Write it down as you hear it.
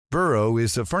Burrow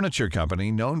is a furniture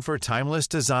company known for timeless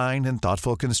design and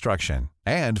thoughtful construction,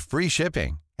 and free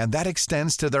shipping, and that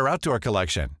extends to their outdoor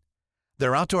collection.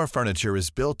 Their outdoor furniture is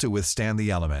built to withstand the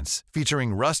elements,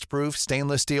 featuring rust-proof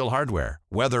stainless steel hardware,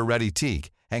 weather-ready teak,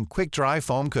 and quick-dry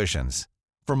foam cushions.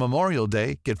 For Memorial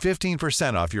Day, get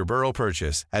 15% off your Burrow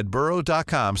purchase at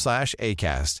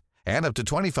burrow.com/ACAST and up to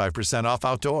 25% off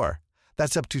outdoor.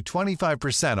 That's up to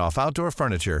 25% off outdoor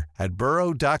furniture at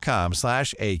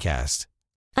burrow.com/ACAST.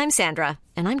 I'm Sandra,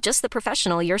 and I'm just the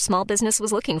professional your small business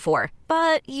was looking for.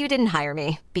 But you didn't hire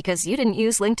me because you didn't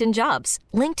use LinkedIn Jobs.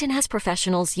 LinkedIn has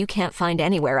professionals you can't find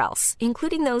anywhere else,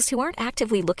 including those who aren't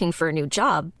actively looking for a new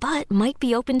job, but might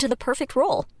be open to the perfect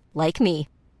role, like me.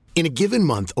 In a given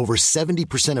month, over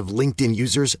 70% of LinkedIn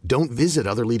users don't visit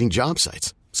other leading job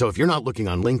sites. So if you're not looking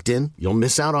on LinkedIn, you'll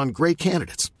miss out on great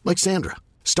candidates like Sandra.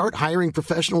 Start hiring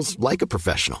professionals like a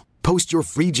professional. Post your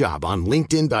free job on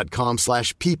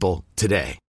linkedin.com/people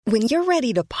today. When you're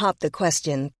ready to pop the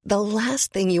question, the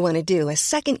last thing you want to do is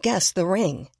second-guess the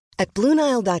ring. At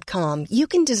BlueNile.com, you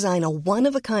can design a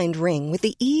one-of-a-kind ring with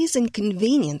the ease and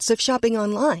convenience of shopping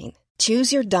online.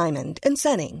 Choose your diamond and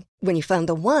setting. When you find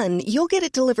the one, you'll get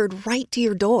it delivered right to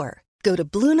your door. Go to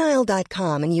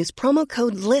BlueNile.com and use promo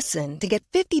code LISTEN to get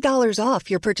 $50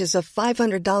 off your purchase of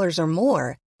 $500 or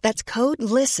more. That's code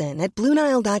LISTEN at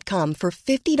BlueNile.com for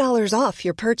 $50 off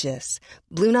your purchase.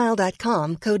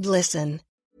 BlueNile.com, code LISTEN.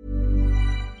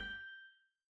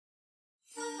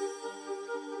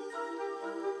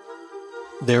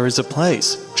 There is a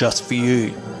place just for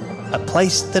you. A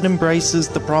place that embraces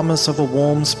the promise of a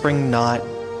warm spring night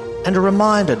and a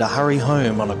reminder to hurry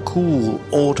home on a cool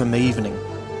autumn evening.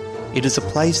 It is a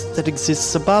place that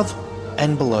exists above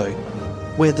and below,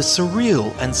 where the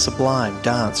surreal and sublime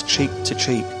dance cheek to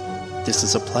cheek. This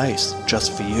is a place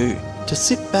just for you to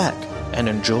sit back and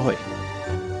enjoy.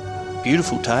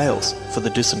 Beautiful tales for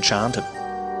the disenchanted.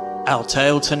 Our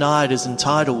tale tonight is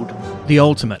entitled The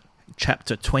Ultimate,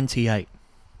 Chapter 28.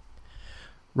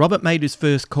 Robert made his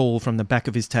first call from the back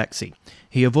of his taxi.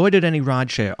 He avoided any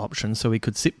rideshare options so he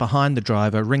could sit behind the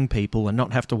driver, ring people, and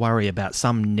not have to worry about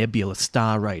some nebulous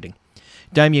star rating.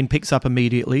 Damien picks up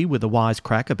immediately with a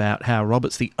wisecrack about how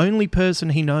Robert's the only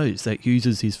person he knows that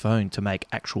uses his phone to make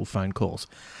actual phone calls.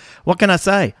 "What can I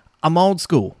say? I'm old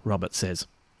school," Robert says.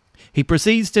 He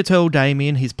proceeds to tell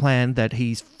Damien his plan that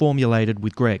he's formulated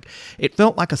with Greg. It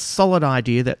felt like a solid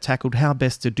idea that tackled how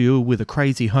best to deal with a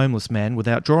crazy homeless man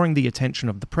without drawing the attention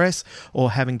of the press or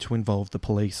having to involve the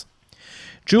police.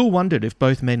 Jill wondered if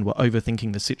both men were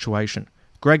overthinking the situation.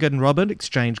 Greg and Robert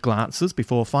exchanged glances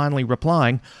before finally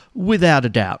replying, "Without a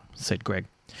doubt," said Greg.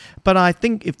 "But I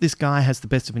think if this guy has the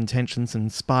best of intentions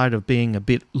in spite of being a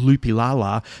bit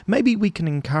loopy-la-la, maybe we can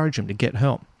encourage him to get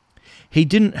help." "He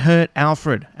didn't hurt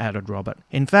Alfred," added Robert.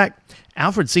 "In fact,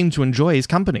 Alfred seemed to enjoy his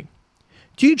company."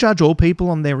 "Do you judge all people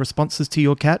on their responses to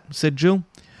your cat?" said Jill.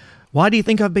 "Why do you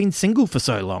think I've been single for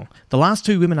so long? The last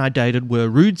 2 women I dated were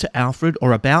rude to Alfred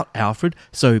or about Alfred,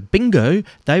 so bingo,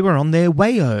 they were on their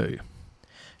way-o."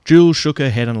 Jill shook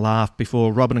her head and laughed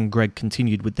before Robert and Greg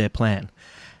continued with their plan.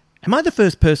 "Am I the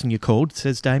first person you called?"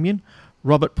 says Damien.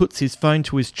 Robert puts his phone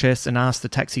to his chest and asks the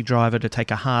taxi driver to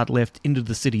take a hard left into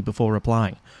the city before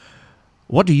replying.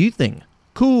 "What do you think?"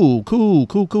 Cool,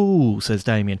 says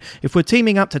Damien. "If we're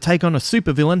teaming up to take on a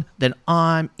supervillain, then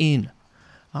I'm in."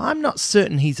 "I'm not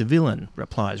certain he's a villain,"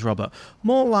 replies Robert.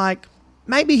 "More like,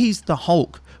 maybe he's the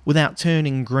Hulk without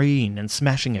turning green and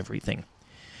smashing everything."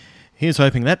 "Here's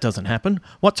hoping that doesn't happen.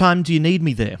 What time do you need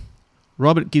me there?"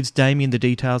 Robert gives Damien the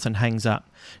details and hangs up.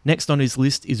 Next on his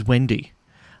list is Wendy.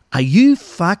 "Are you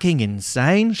fucking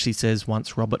insane?" she says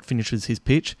once Robert finishes his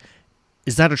pitch.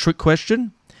 "Is that a trick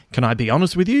question? Can I be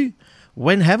honest with you?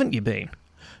 When haven't you been?"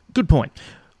 "Good point,"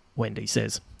 Wendy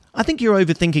says. "I think you're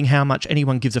overthinking how much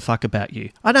anyone gives a fuck about you.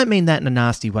 I don't mean that in a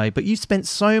nasty way, but you've spent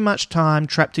so much time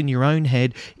trapped in your own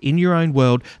head, in your own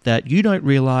world, that you don't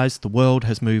realise the world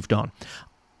has moved on.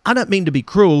 I don't mean to be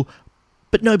cruel,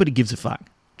 but nobody gives a fuck.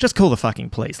 Just call the fucking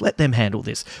police. Let them handle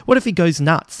this. What if he goes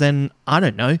nuts and, I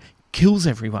don't know, kills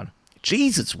everyone?"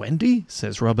 "Jesus, Wendy,"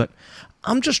 says Robert.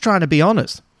 "I'm just trying to be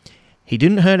honest. He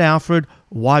didn't hurt Alfred.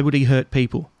 Why would he hurt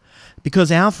people?"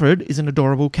 "Because Alfred is an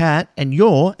adorable cat and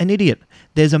you're an idiot.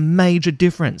 There's a major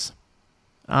difference."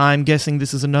 "I'm guessing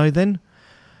this is a no then?"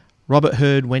 Robert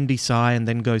heard Wendy sigh and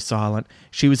then go silent.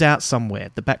 She was out somewhere,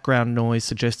 the background noise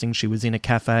suggesting she was in a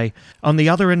cafe. On the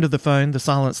other end of the phone, the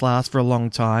silence lasts for a long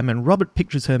time, and Robert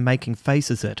pictures her making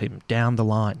faces at him down the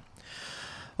line.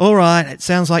 "All right, it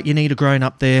sounds like you need a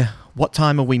grown-up there. What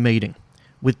time are we meeting?"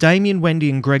 With Damien, Wendy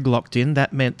and Greg locked in,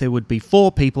 that meant there would be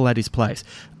 4 people at his place.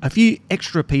 A few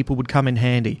extra people would come in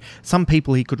handy, some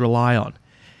people he could rely on.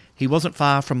 He wasn't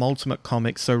far from Ultimate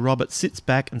Comics, so Robert sits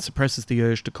back and suppresses the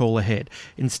urge to call ahead.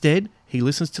 Instead, he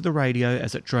listens to the radio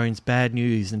as it drones bad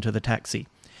news into the taxi.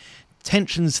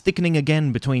 Tensions thickening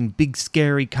again between big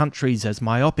scary countries as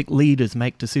myopic leaders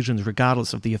make decisions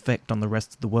regardless of the effect on the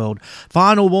rest of the world.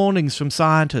 Final warnings from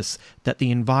scientists that the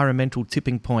environmental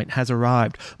tipping point has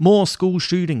arrived. More school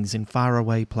shootings in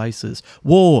faraway places.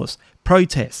 Wars,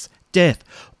 protests, death.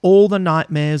 All the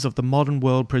nightmares of the modern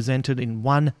world presented in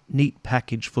one neat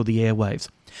package for the airwaves.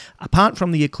 Apart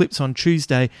from the eclipse on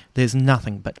Tuesday, there's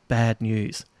nothing but bad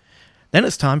news. Then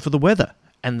it's time for the weather,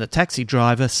 and the taxi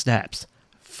driver snaps.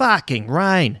 "Fucking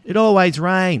rain. It always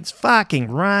rains.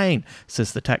 Fucking rain,"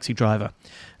 says the taxi driver.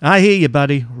 "I hear you,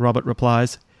 buddy," Robert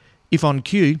replies. If on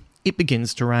cue, it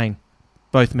begins to rain.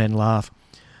 Both men laugh.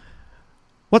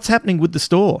 "What's happening with the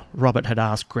store?" Robert had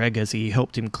asked Greg as he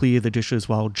helped him clear the dishes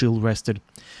while Jill rested.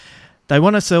 "They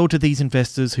want to sell to these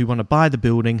investors who want to buy the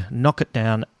building, knock it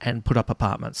down, and put up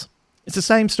apartments. It's the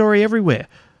same story everywhere.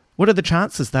 What are the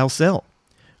chances they'll sell?"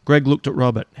 Greg looked at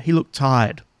Robert. He looked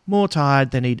tired, more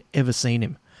tired than he'd ever seen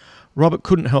him. Robert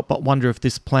couldn't help but wonder if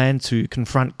this plan to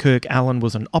confront Kirk Allen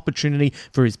was an opportunity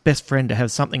for his best friend to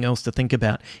have something else to think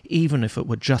about, even if it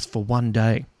were just for one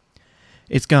day.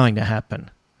 "It's going to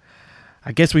happen.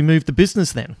 I guess we move the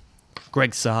business then."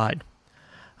 Greg sighed.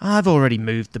 "I've already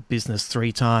moved the business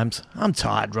 3 times. I'm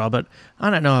tired, Robert.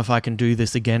 I don't know if I can do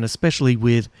this again, especially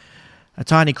with..." A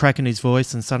tiny crack in his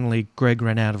voice, and suddenly Greg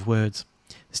ran out of words.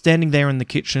 Standing there in the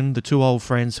kitchen, the 2 old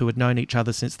friends who had known each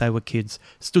other since they were kids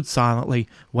stood silently,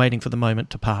 waiting for the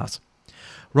moment to pass.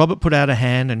 Robert put out a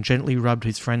hand and gently rubbed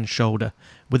his friend's shoulder.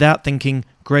 Without thinking,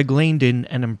 Greg leaned in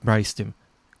and embraced him,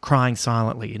 crying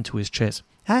silently into his chest.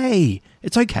 "Hey,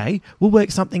 it's okay. We'll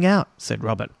work something out," said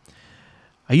Robert.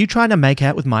 "Are you trying to make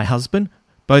out with my husband?"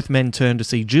 Both men turned to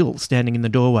see Jill standing in the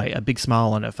doorway, a big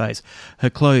smile on her face, her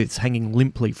clothes hanging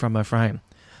limply from her frame.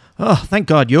 "Oh, thank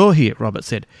God you're here," Robert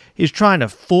said. "He's trying to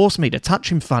force me to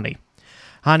touch him funny."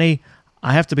 "Honey,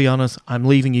 I have to be honest, I'm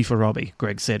leaving you for Robbie,"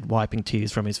 Greg said, wiping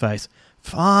tears from his face.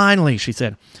 "Finally," she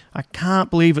said. "I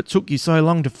can't believe it took you so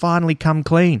long to finally come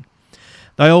clean."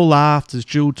 They all laughed as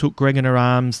Jill took Greg in her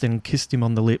arms, then kissed him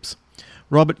on the lips.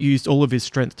 Robert used all of his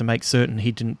strength to make certain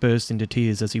he didn't burst into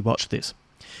tears as he watched this.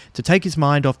 To take his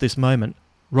mind off this moment,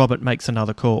 Robert makes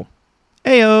another call.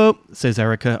 "Heyo," says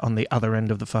Erica on the other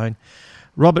end of the phone.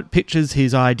 Robert pitches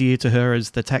his idea to her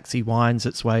as the taxi winds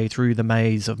its way through the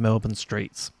maze of Melbourne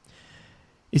streets.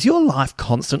 "Is your life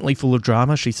constantly full of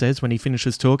drama?" she says when he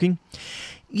finishes talking.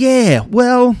 "Yeah,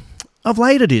 well, of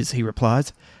late it is," he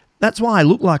replies. "That's why I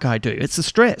look like I do. It's the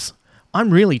stress. I'm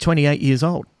really 28 years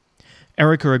old."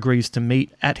 Erica agrees to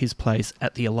meet at his place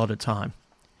at the allotted time.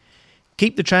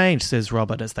 "Keep the change," says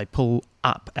Robert as they pull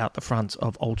up out the front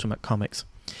of Ultimate Comics.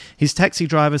 His taxi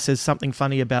driver says something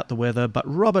funny about the weather, but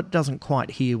Robert doesn't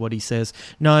quite hear what he says.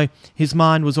 No, his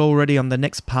mind was already on the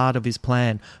next part of his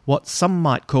plan, what some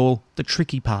might call the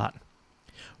tricky part.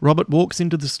 Robert walks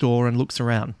into the store and looks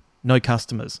around. No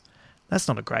customers. That's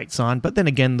not a great sign, but then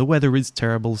again, the weather is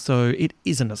terrible, so it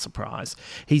isn't a surprise.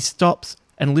 He stops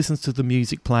and listens to the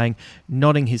music playing,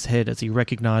 nodding his head as he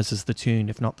recognises the tune,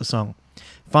 if not the song.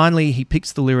 Finally, he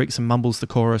picks the lyrics and mumbles the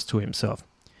chorus to himself.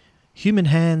 "Human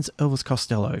hands, Elvis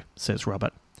Costello," says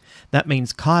Robert. That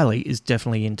means Kylie is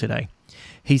definitely in today.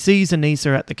 He sees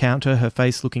Anissa at the counter, her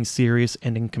face looking serious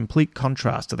and in complete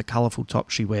contrast to the colourful top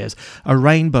she wears, a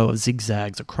rainbow of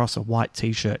zigzags across a white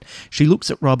t-shirt. She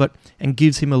looks at Robert and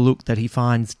gives him a look that he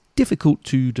finds difficult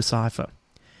to decipher.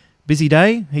 "Busy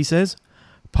day?" he says.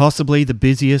 "Possibly the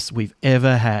busiest we've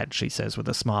ever had," she says with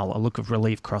a smile, a look of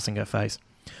relief crossing her face.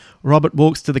 Robert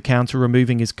walks to the counter,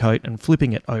 removing his coat and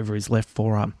flipping it over his left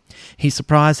forearm. He's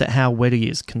surprised at how wet he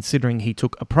is, considering he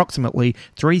took approximately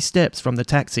 3 steps from the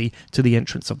taxi to the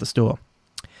entrance of the store.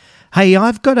 "Hey,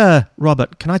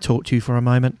 Robert, can I talk to you for a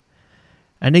moment?"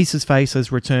 Anissa's face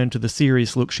has returned to the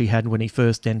serious look she had when he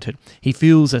first entered. He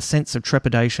feels a sense of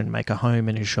trepidation make a home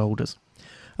in his shoulders.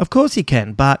 "Of course you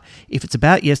can, but if it's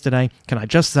about yesterday, can I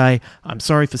just say I'm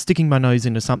sorry for sticking my nose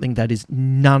into something that is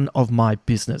none of my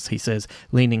business," he says,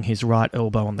 leaning his right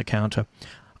elbow on the counter.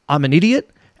 "I'm an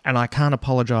idiot, and I can't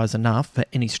apologise enough for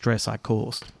any stress I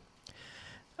caused."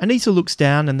 Anissa looks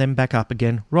down and then back up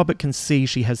again. Robert can see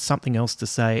she has something else to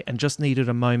say and just needed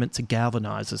a moment to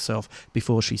galvanise herself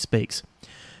before she speaks.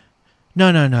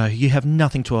 No, you have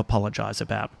nothing to apologise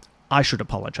about. I should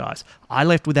apologise. I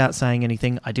left without saying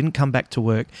anything, I didn't come back to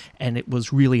work, and it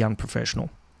was really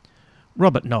unprofessional."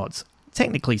 Robert nods.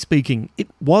 Technically speaking, it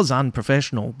was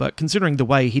unprofessional, but considering the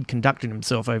way he'd conducted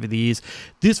himself over the years,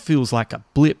 this feels like a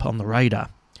blip on the radar.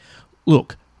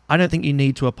 "Look, I don't think you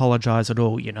need to apologise at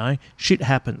all, you know. Shit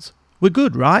happens. We're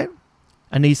good, right?"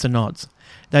 Anissa nods.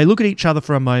 They look at each other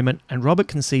for a moment, and Robert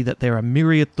can see that there are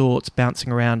myriad thoughts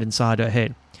bouncing around inside her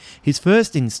head. His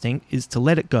first instinct is to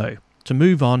let it go, to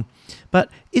move on, but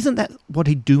isn't that what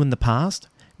he'd do in the past?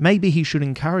 Maybe he should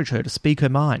encourage her to speak her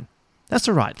mind. That's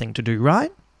the right thing to do,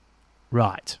 right?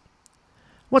 Right.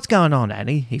 What's going on,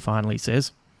 Annie? He finally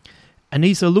says.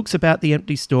 Anissa looks about the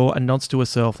empty store and nods to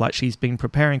herself like she's been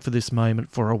preparing for this moment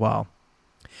for a while.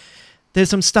 There's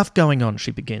some stuff going on,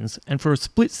 she begins, and for a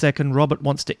split second Robert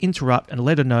wants to interrupt and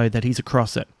let her know that he's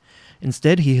across it.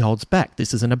 Instead, he holds back.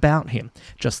 This isn't about him.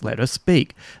 Just let her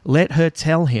speak. Let her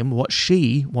tell him what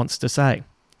she wants to say.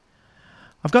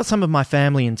 I've got some of my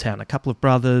family in town, a couple of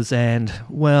brothers, and,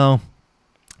 well,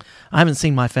 I haven't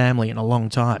seen my family in a long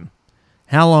time.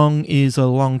 How long is a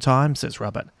long time, says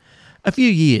Robert. A few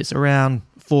years, around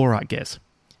 4, I guess.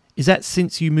 Is that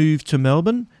since you moved to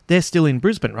Melbourne? They're still in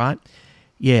Brisbane, right?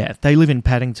 Yeah, they live in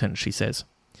Paddington, she says.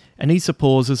 Anissa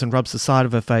pauses and rubs the side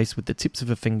of her face with the tips of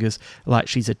her fingers like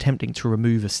she's attempting to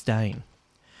remove a stain.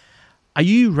 Are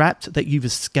you rapt that you've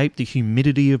escaped the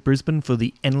humidity of Brisbane for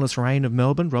the endless rain of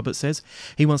Melbourne? Robert says.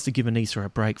 He wants to give Anissa a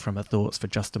break from her thoughts for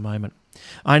just a moment.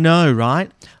 I know,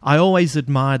 right? I always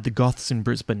admired the goths in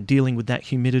Brisbane, dealing with that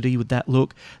humidity, with that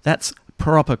look. That's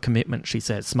proper commitment, she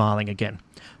says, smiling again.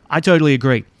 I totally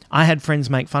agree. I had friends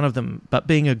make fun of them, but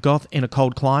being a goth in a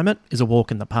cold climate is a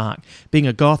walk in the park. Being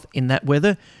a goth in that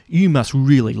weather, you must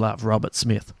really love Robert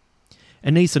Smith.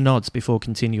 Anissa nods before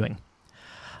continuing.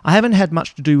 I haven't had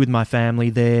much to do with my family.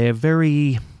 They're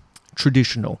very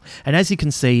traditional. And as you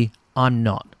can see, I'm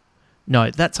not.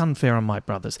 No, that's unfair on my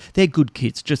brothers. They're good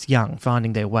kids, just young,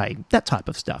 finding their way. That type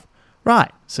of stuff.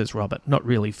 Right, says Robert, not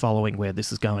really following where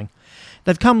this is going.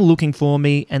 They've come looking for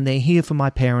me, and they're here for my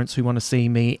parents who want to see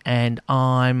me, and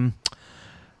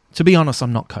to be honest,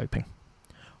 I'm not coping.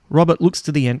 Robert looks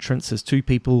to the entrance as 2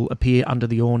 people appear under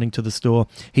the awning to the store.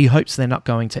 He hopes they're not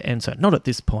going to enter, not at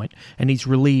this point, and he's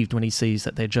relieved when he sees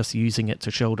that they're just using it to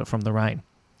shelter from the rain.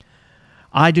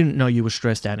 I didn't know you were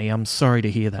stressed, Annie. I'm sorry to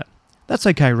hear that. That's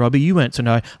okay, Robbie. You weren't to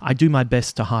know. I do my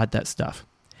best to hide that stuff.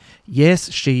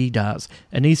 Yes, she does.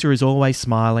 Anissa is always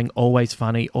smiling, always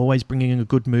funny, always bringing a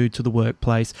good mood to the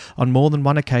workplace. On more than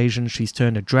one occasion, she's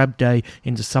turned a drab day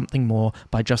into something more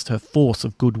by just her force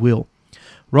of goodwill.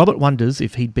 Robert wonders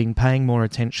if he'd been paying more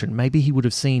attention, maybe he would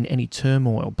have seen any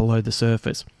turmoil below the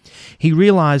surface. He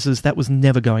realises that was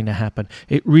never going to happen.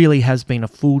 It really has been a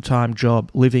full-time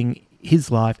job living his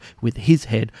life with his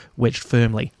head wedged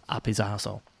firmly up his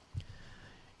arsehole.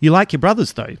 You like your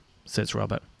brothers, though, says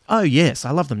Robert. Oh, yes,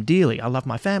 I love them dearly. I love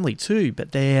my family too,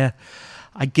 but they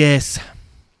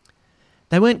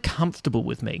weren't comfortable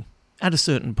with me at a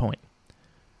certain point.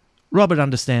 Robert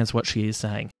understands what she is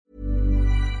saying.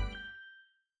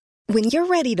 When you're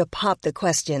ready to pop the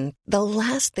question, the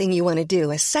last thing you want to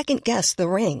do is second-guess the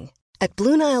ring. At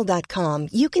BlueNile.com,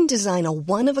 you can design a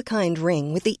one-of-a-kind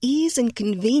ring with the ease and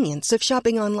convenience of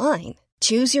shopping online.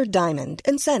 Choose your diamond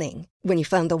and setting. When you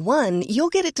find the one, you'll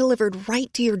get it delivered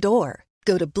right to your door.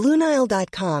 Go to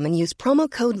BlueNile.com and use promo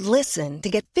code LISTEN to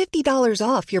get $50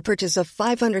 off your purchase of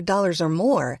 $500 or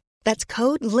more. That's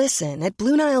code LISTEN at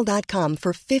BlueNile.com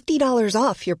for $50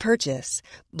 off your purchase.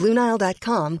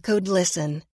 BlueNile.com, code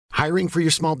LISTEN. Hiring for your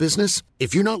small business?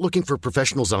 If you're not looking for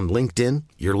professionals on LinkedIn,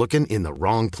 you're looking in the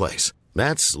wrong place.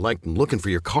 That's like looking for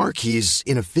your car keys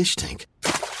in a fish tank.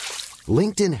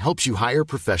 LinkedIn helps you hire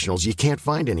professionals you can't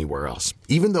find anywhere else,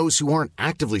 even those who aren't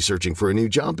actively searching for a new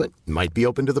job but might be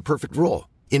open to the perfect role.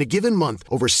 In a given month,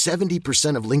 over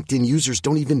 70% of LinkedIn users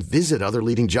don't even visit other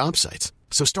leading job sites.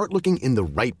 So start looking in the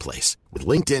right place. With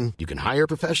LinkedIn, you can hire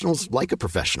professionals like a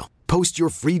professional. Post your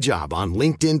free job on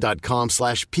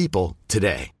linkedin.com/people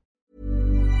today.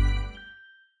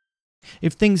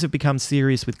 If things have become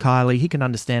serious with Kylie, he can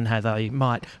understand how they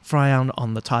might frown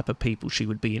on the type of people she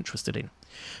would be interested in.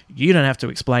 You don't have to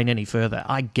explain any further.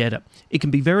 I get it. It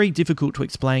can be very difficult to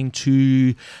explain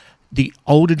to the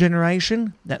older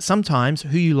generation that sometimes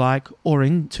who you like or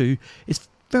into is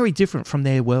very different from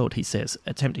their world, he says,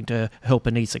 attempting to help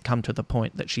Anissa come to the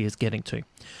point that she is getting to.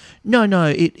 No,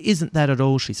 it isn't that at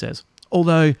all, she says.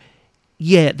 Although,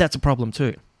 yeah, that's a problem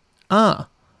too. Ah,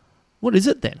 what is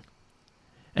it then?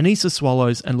 Anissa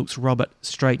swallows and looks Robert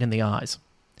straight in the eyes.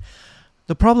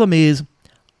 The problem is,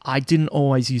 I didn't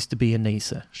always used to be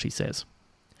Anissa, she says.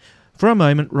 For a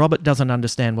moment, Robert doesn't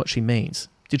understand what she means.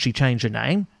 Did she change her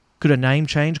name? Could a name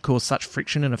change cause such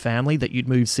friction in a family that you'd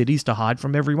move cities to hide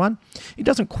from everyone? It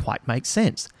doesn't quite make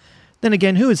sense. Then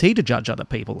again, who is he to judge other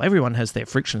people? Everyone has their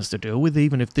frictions to deal with,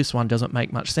 even if this one doesn't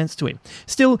make much sense to him.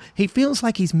 Still, he feels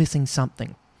like he's missing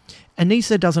something.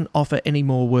 Anissa doesn't offer any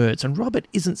more words, and Robert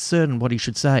isn't certain what he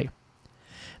should say.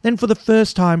 Then for the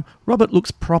first time, Robert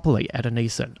looks properly at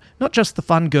Anissa. Not just the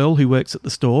fun girl who works at the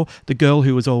store, the girl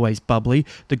who was always bubbly,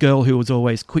 the girl who was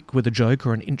always quick with a joke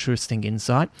or an interesting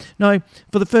insight. No,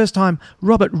 for the first time,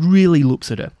 Robert really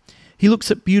looks at her. He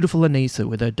looks at beautiful Anissa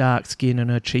with her dark skin and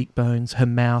her cheekbones, her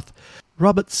mouth.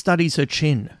 Robert studies her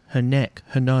chin, her neck,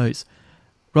 her nose.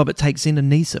 Robert takes in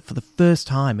Anissa for the first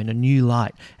time in a new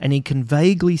light, and he can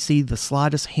vaguely see the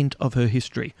slightest hint of her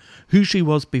history, who she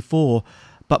was before,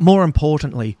 but more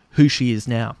importantly, who she is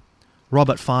now.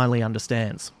 Robert finally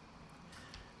understands.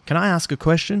 "Can I ask a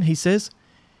question?" he says.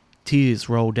 Tears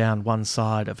roll down one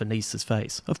side of Anissa's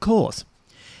face. "Of course.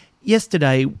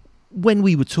 Yesterday, when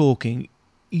we were talking,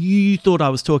 you thought I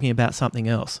was talking about something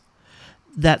else."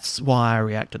 "That's why I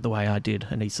reacted the way I did,"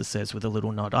 Anissa says with a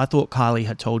little nod. "I thought Kylie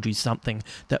had told you something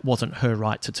that wasn't her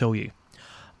right to tell you."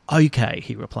 "Okay,"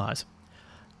 he replies.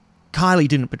 "Kylie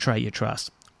didn't betray your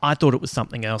trust. I thought it was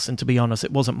something else, and to be honest,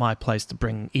 it wasn't my place to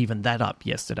bring even that up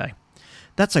yesterday."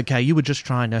 "That's okay, you were just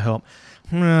trying to help."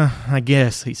 I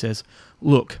guess," he says.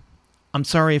 "Look, I'm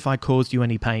sorry if I caused you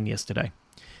any pain yesterday."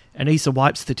 Anissa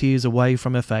wipes the tears away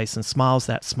from her face and smiles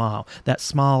that smile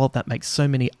that makes so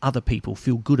many other people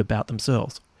feel good about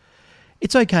themselves.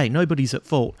 "It's okay, nobody's at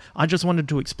fault. I just wanted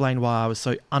to explain why I was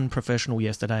so unprofessional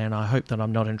yesterday, and I hope that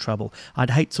I'm not in trouble. I'd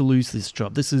hate to lose this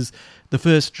job. This is the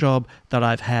first job that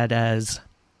I've had as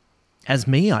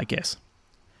me, I guess."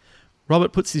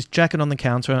 Robert puts his jacket on the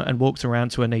counter and walks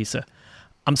around to Anissa.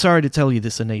 "I'm sorry to tell you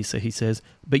this, Anissa," he says,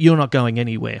 "but you're not going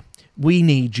anywhere. We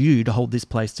need you to hold this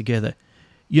place together.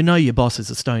 You know your boss is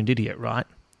a stoned idiot, right?"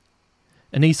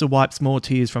 Anissa wipes more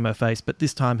tears from her face, but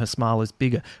this time her smile is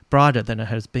bigger, brighter than it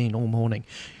has been all morning.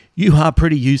 "You are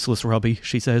pretty useless, Robbie,"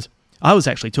 she says. "I was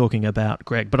actually talking about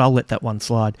Greg, but I'll let that one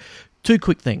slide. 2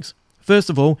 quick things. First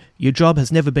of all, your job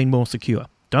has never been more secure.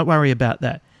 Don't worry about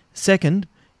that. Second,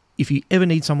 if you ever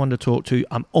need someone to talk to,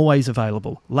 I'm always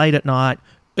available. Late at night,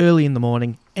 early in the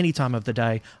morning, any time of the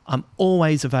day. I'm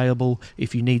always available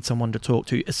if you need someone to talk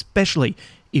to, especially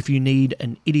if you need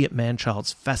an idiot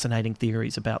man-child's fascinating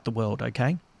theories about the world,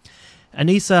 okay?"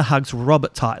 Anissa hugs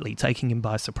Robert tightly, taking him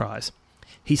by surprise.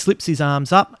 He slips his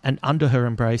arms up and under her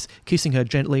embrace, kissing her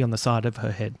gently on the side of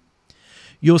her head.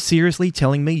 "You're seriously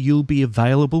telling me you'll be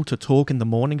available to talk in the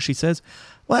morning?" she says.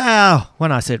 "Well,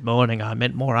 when I said morning, I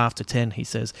meant more after 10, he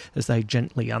says, as they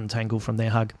gently untangle from their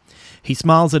hug. He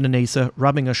smiles at Anissa,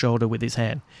 rubbing her shoulder with his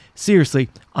hand. "Seriously,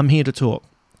 I'm here to talk.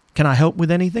 Can I help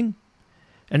with anything?"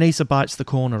 Anissa bites the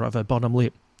corner of her bottom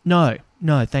lip. No,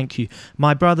 thank you.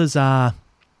 My brothers are...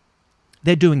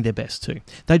 They're doing their best too.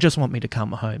 They just want me to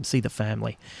come home, see the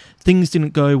family. Things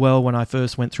didn't go well when I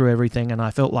first went through everything, and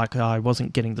I felt like I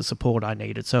wasn't getting the support I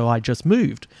needed, so I just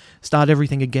moved. Start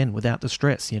everything again without the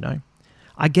stress, you know.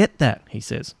 "I get that," he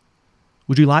says.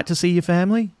 "Would you like to see your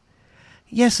family?"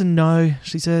 "Yes and no,"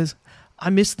 she says. "I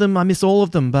miss them, I miss all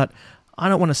of them, but I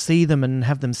don't want to see them and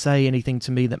have them say anything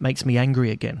to me that makes me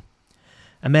angry again."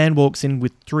 A man walks in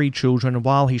with 3 children, and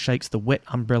while he shakes the wet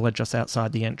umbrella just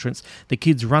outside the entrance, the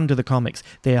kids run to the comics,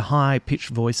 their high-pitched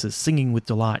voices singing with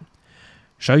delight.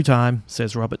 "Showtime,"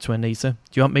 says Robert to Anissa.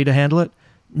 "Do you want me to handle it?"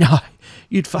 "No,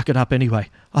 you'd fuck it up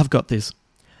anyway. I've got this."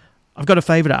 "I've got a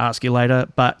favour to ask you later,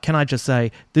 but can I just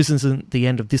say, this isn't the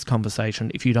end of this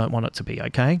conversation if you don't want it to be,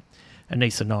 okay?"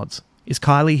 Anissa nods. "Is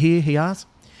Kylie here?" he asks.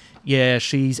 "Yeah,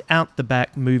 she's out the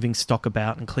back moving stock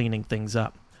about and cleaning things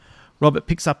up." Robert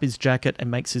picks up his jacket and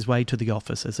makes his way to the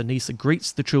office as Anissa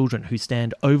greets the children who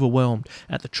stand overwhelmed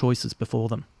at the choices before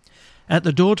them. At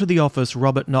the door to the office,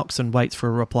 Robert knocks and waits for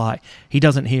a reply. He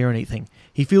doesn't hear anything.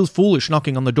 He feels foolish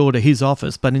knocking on the door to his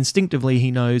office, but instinctively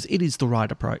he knows it is the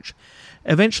right approach.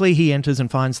 Eventually he enters and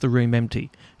finds the room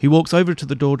empty. He walks over to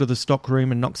the door to the stock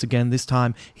room and knocks again, this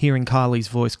time hearing Kylie's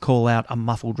voice call out a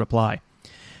muffled reply.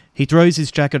 He throws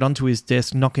his jacket onto his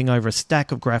desk, knocking over a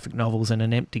stack of graphic novels and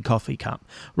an empty coffee cup.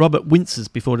 Robert winces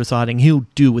before deciding he'll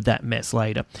deal with that mess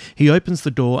later. He opens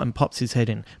the door and pops his head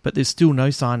in, but there's still no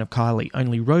sign of Kylie,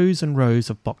 only rows and rows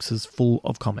of boxes full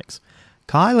of comics.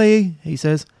 "Kylie," he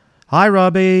says. "Hi,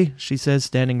 Robbie," she says,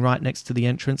 standing right next to the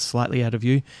entrance, slightly out of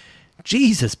view.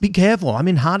 "Jesus, be careful, I'm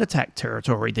in heart attack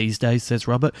territory these days," says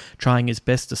Robert, trying his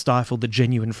best to stifle the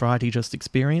genuine fright he just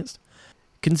experienced.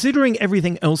 "Considering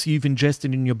everything else you've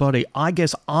ingested in your body, I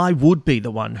guess I would be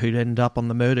the one who'd end up on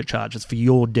the murder charges for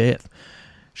your death."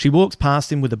 She walks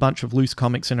past him with a bunch of loose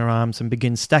comics in her arms and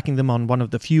begins stacking them on one of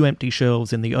the few empty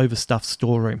shelves in the overstuffed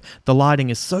storeroom. The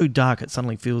lighting is so dark it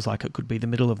suddenly feels like it could be the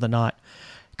middle of the night.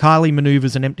 Kylie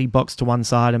manoeuvres an empty box to one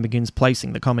side and begins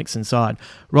placing the comics inside.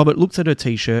 Robert looks at her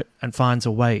t-shirt and finds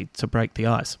a way to break the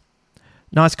ice.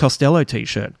 "Nice Costello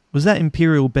t-shirt. Was that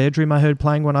Imperial Bedroom I heard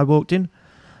playing when I walked in?"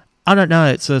 I don't know,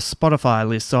 it's a Spotify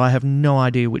list, so I have no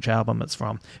idea which album it's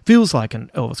from. Feels like an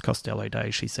Elvis Costello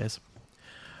day, she says.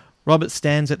 Robert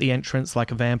stands at the entrance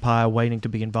like a vampire waiting to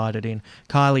be invited in.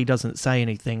 Kylie doesn't say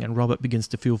anything, and Robert begins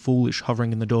to feel foolish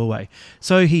hovering in the doorway.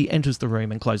 So he enters the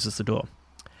room and closes the door.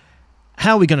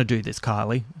 "How are we going to do this,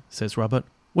 Kylie?" says Robert.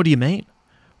 "What do you mean?"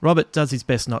 Robert does his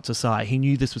best not to sigh. He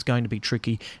knew this was going to be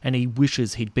tricky, and he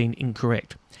wishes he'd been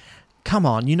incorrect. "Come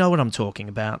on, you know what I'm talking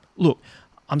about. Look,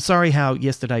 I'm sorry how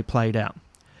yesterday played out."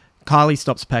 Kylie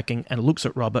stops packing and looks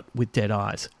at Robert with dead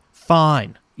eyes.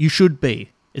 "Fine, you should be.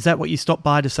 Is that what you stopped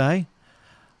by to say?"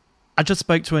 "I just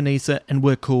spoke to Anissa and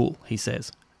we're cool," he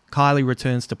says. Kylie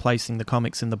returns to placing the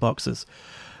comics in the boxes.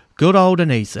 "Good old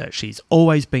Anissa, she's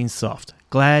always been soft.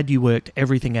 Glad you worked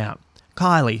everything out.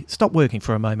 Kylie, stop working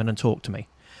for a moment and talk to me."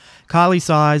 Kylie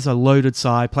sighs a loaded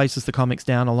sigh, places the comics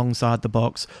down alongside the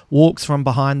box, walks from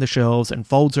behind the shelves and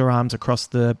folds her arms across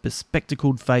the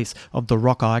bespectacled face of the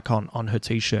rock icon on her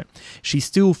t-shirt. She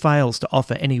still fails to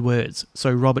offer any words,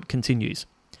 so Robert continues.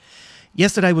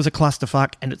 "Yesterday was a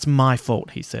clusterfuck and it's my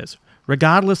fault," he says.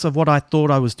 "Regardless of what I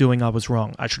thought I was doing, I was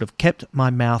wrong. I should have kept my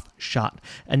mouth shut.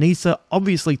 Anissa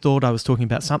obviously thought I was talking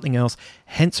about something else,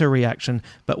 hence her reaction,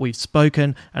 but we've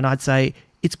spoken and I'd say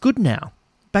it's good now.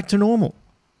 Back to normal."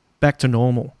 "Back to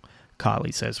normal,"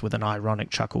 Kylie says with an ironic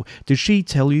chuckle. "Did she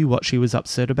tell you what she was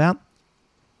upset about?"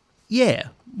 "Yeah,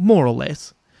 more or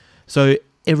less." "So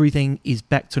everything is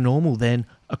back to normal then,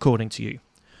 according to you?"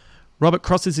 Robert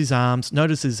crosses his arms,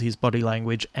 notices his body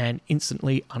language, and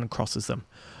instantly uncrosses them.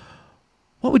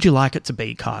 "What would you like it to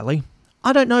be, Kylie?"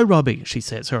 "I don't know, Robbie," she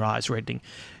says, her eyes reddening.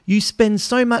 "You spend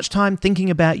so much time thinking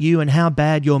about you and how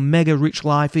bad your mega-rich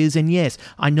life is, and yes,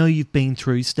 I know you've been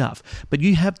through stuff, but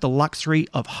you have the luxury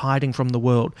of hiding from the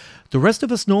world. The rest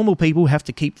of us normal people have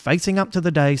to keep facing up to the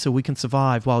day so we can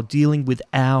survive while dealing with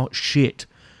our shit.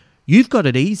 You've got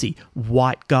it easy.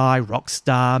 White guy, rock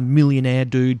star, millionaire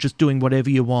dude, just doing whatever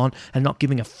you want and not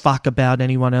giving a fuck about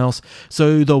anyone else.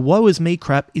 So the woe is me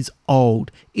crap is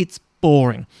old. It's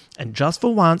boring. And just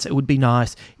for once, it would be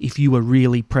nice if you were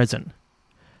really present."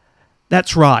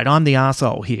 "That's right, I'm the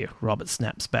arsehole here," Robert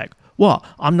snaps back. "What,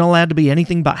 I'm not allowed to be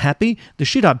anything but happy? The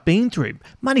shit I've been through,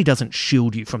 money doesn't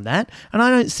shield you from that, and I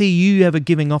don't see you ever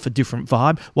giving off a different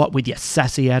vibe, what with your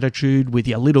sassy attitude, with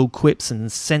your little quips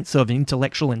and sense of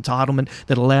intellectual entitlement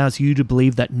that allows you to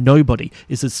believe that nobody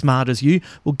is as smart as you.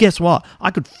 Well, guess what?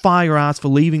 I could fire your ass for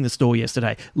leaving the store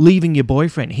yesterday, leaving your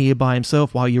boyfriend here by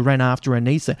himself while you ran after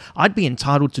Anissa. I'd be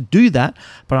entitled to do that,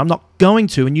 but I'm not going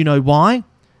to, and you know why?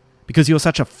 Because you're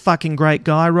such a fucking great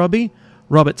guy, Robbie."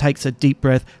 Robert takes a deep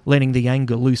breath, letting the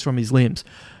anger loose from his limbs.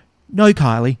 "No,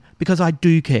 Kylie, because I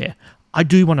do care. I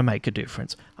do want to make a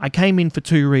difference. I came in for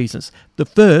 2 reasons. The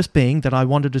first being that I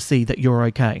wanted to see that you're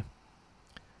okay."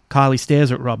 Kylie stares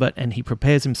at Robert and he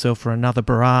prepares himself for another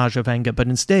barrage of anger, but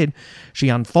instead she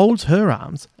unfolds her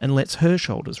arms and lets her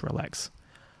shoulders relax.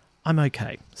 "I'm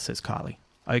okay," says Kylie.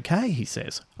 "Okay," he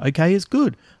says. "Okay is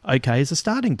good. Okay is a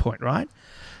starting point, right?"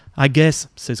 "I guess,"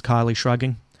 says Kylie,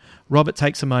 shrugging. Robert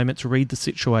takes a moment to read the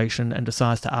situation and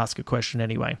decides to ask a question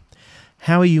anyway.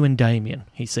 "How are you and Damien?"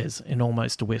 he says in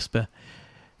almost a whisper.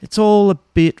 "It's all a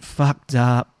bit fucked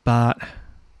up, but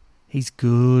he's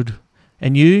good.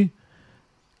 And you?"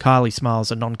 Kylie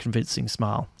smiles a non-convincing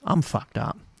smile. "I'm fucked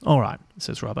up." "All right,"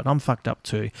 says Robert. "I'm fucked up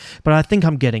too, but I think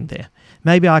I'm getting there.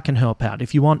 Maybe I can help out,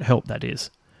 if you want help, that is.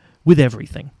 With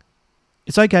everything."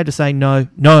 "It's okay to say no."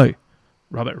 "No!"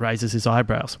 Robert raises his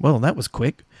eyebrows. "Well, that was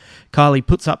quick." Kylie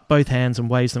puts up both hands and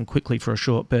waves them quickly for a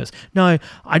short burst. "No,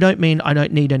 I don't mean I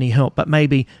don't need any help, but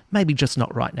maybe just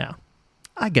not right now."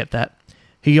 "I get that."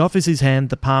 He offers his hand,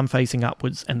 the palm facing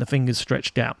upwards and the fingers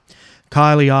stretched out.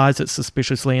 Kylie eyes it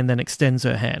suspiciously and then extends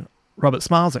her hand. Robert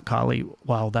smiles at Kylie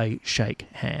while they shake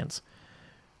hands.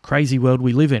 "Crazy world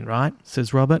we live in, right?"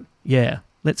 says Robert. "Yeah,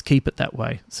 let's keep it that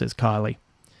way," says Kylie.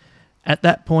 At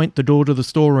that point, the door to the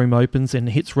storeroom opens and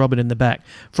hits Robert in the back.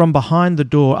 From behind the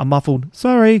door, a muffled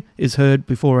 "sorry" is heard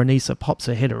before Anissa pops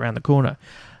her head around the corner.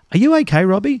 "Are you okay,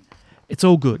 Robbie?" "It's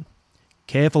all good."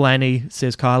 "Careful, Annie,"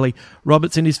 says Kylie.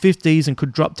 "Robert's in his 50s and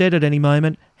could drop dead at any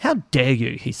moment." "How dare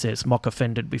you," he says, mock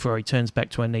offended, before he turns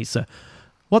back to Anissa.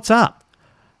 "What's up?"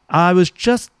 "I was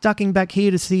just ducking back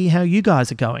here to see how you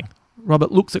guys are going."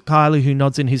 Robert looks at Kylie, who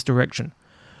nods in his direction.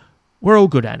 "We're all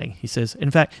good, Annie," he says. "In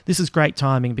fact, this is great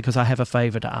timing because I have a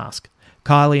favour to ask."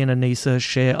 Kylie and Anissa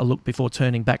share a look before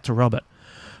turning back to Robert.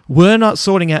 "We're not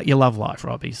sorting out your love life,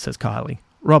 Robbie," says Kylie.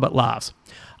 Robert laughs.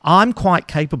 "I'm quite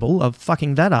capable of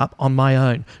fucking that up on my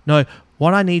own. No,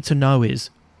 what I need to know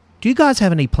is, do you guys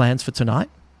have any plans for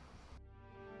tonight?"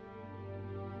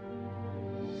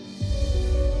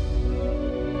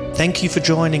 Thank you for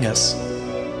joining us.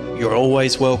 you're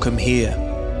always welcome here.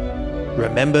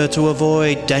 Remember to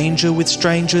avoid danger with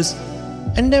strangers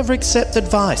and never accept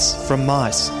advice from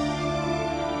mice.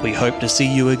 We hope to see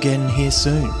you again here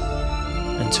soon.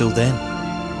 Until then.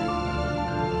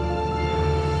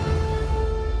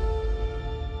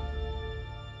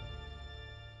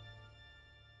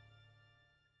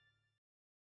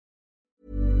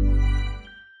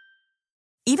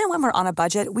 Even when we're on a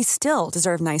budget, we still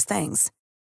deserve nice things.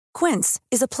 Quince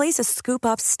is a place to scoop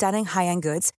up stunning high-end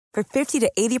goods for 50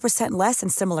 to 80% less than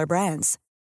similar brands.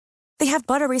 They have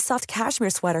buttery soft cashmere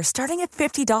sweaters starting at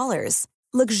 $50,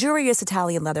 luxurious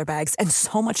Italian leather bags, and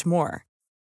so much more.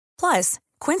 Plus,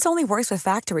 Quince only works with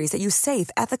factories that use safe,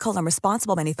 ethical, and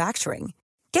responsible manufacturing.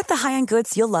 Get the high-end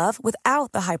goods you'll love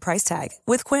without the high price tag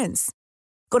with Quince.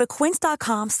 Go to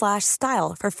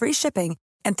quince.com/style for free shipping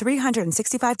and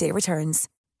 365-day returns.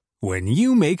 When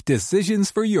you make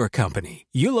decisions for your company,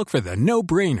 you look for the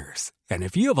no-brainers. And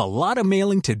if you have a lot of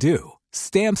mailing to do,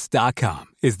 Stamps.com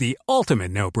is the ultimate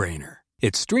no-brainer.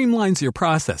 It streamlines your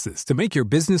processes to make your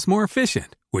business more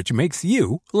efficient, which makes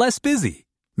you less busy.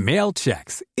 Mail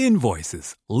checks,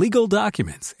 invoices, legal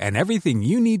documents, and everything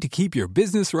you need to keep your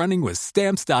business running with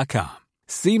Stamps.com.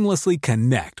 Seamlessly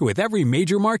connect with every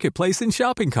major marketplace and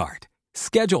shopping cart.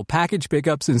 Schedule package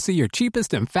pickups and see your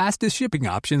cheapest and fastest shipping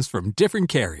options from different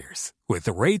carriers, with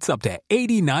rates up to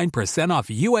 89% off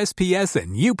USPS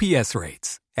and UPS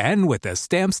rates. And with the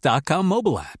Stamps.com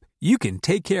mobile app, you can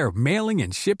take care of mailing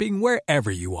and shipping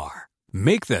wherever you are.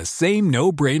 Make the same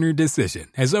no-brainer decision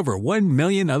as over 1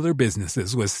 million other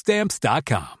businesses with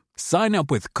Stamps.com. Sign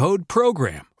up with code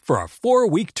PROGRAM for a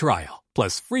 4-week trial,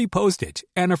 plus free postage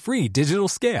and a free digital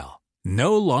scale.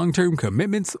 No long-term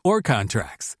commitments or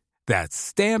contracts. That's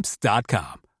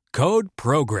Stamps.com. Code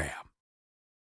PROGRAM.